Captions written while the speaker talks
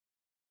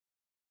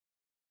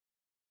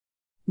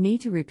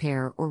Need to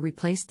repair or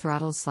replace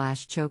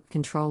throttle/choke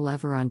control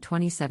lever on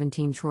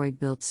 2017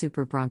 TroyBilt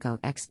Super Bronco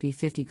XP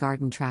 50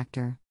 garden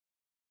tractor.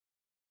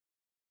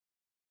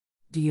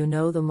 Do you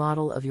know the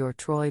model of your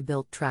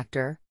Troy-Bilt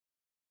tractor?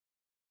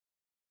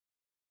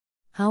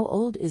 How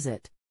old is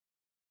it?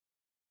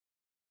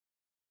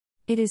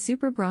 It is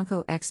Super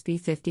Bronco XP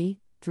 50,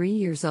 3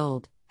 years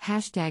old,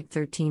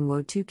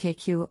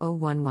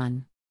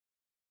 #13WO2KQ011.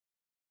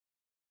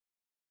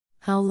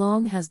 How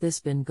long has this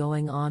been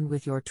going on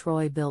with your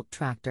Troy-Bilt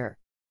tractor?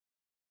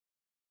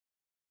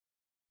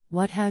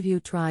 What have you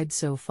tried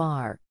so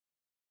far?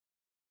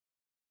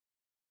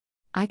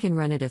 I can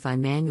run it if I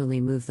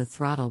manually move the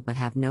throttle but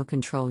have no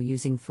control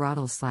using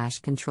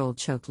throttle/control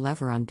choke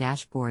lever on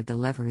dashboard. The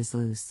lever is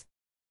loose.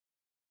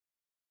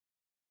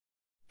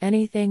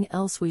 Anything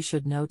else we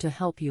should know to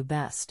help you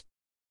best?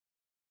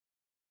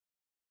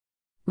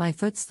 My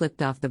foot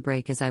slipped off the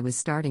brake as I was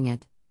starting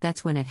it,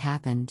 that's when it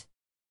happened.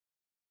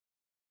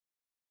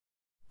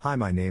 Hi,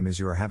 my name is.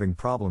 You are having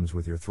problems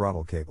with your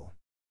throttle cable.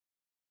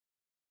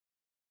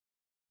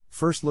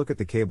 First, look at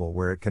the cable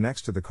where it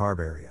connects to the carb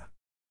area.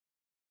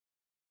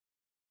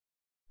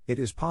 It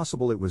is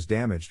possible it was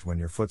damaged when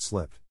your foot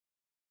slipped.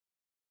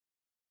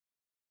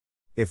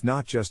 If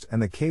not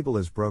and the cable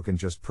is broken,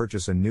 just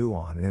purchase a new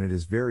one, and it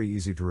is very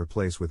easy to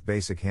replace with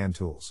basic hand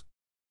tools.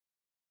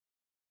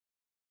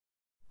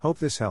 Hope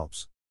this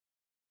helps.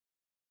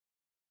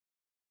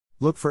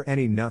 Look for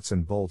any nuts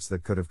and bolts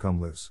that could have come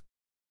loose.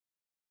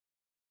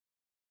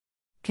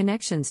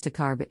 Connections to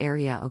carb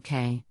area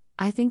okay.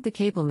 I think the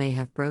cable may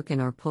have broken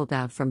or pulled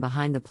out from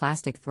behind the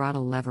plastic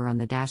throttle lever on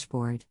the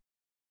dashboard.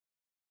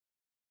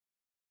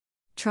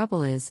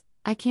 Trouble is,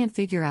 I can't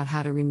figure out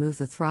how to remove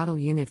the throttle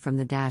unit from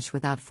the dash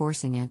without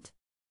forcing it.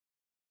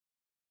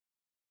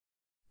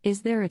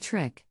 Is there a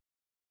trick?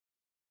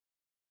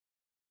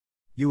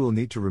 You will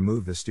need to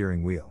remove the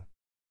steering wheel.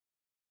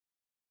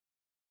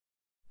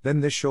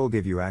 Then this should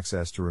give you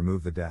access to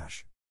remove the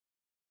dash.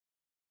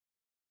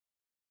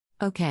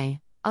 Okay,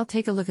 I'll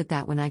take a look at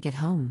that when I get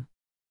home.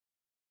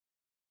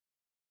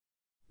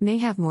 May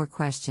have more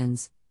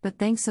questions, but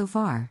thanks so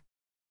far.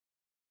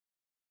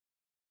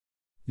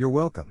 You're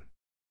welcome.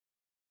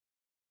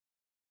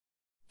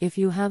 If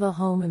you have a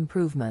home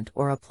improvement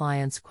or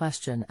appliance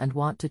question and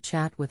want to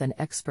chat with an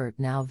expert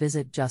now,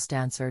 visit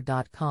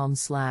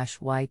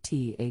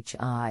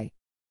justanswer.com/ythi.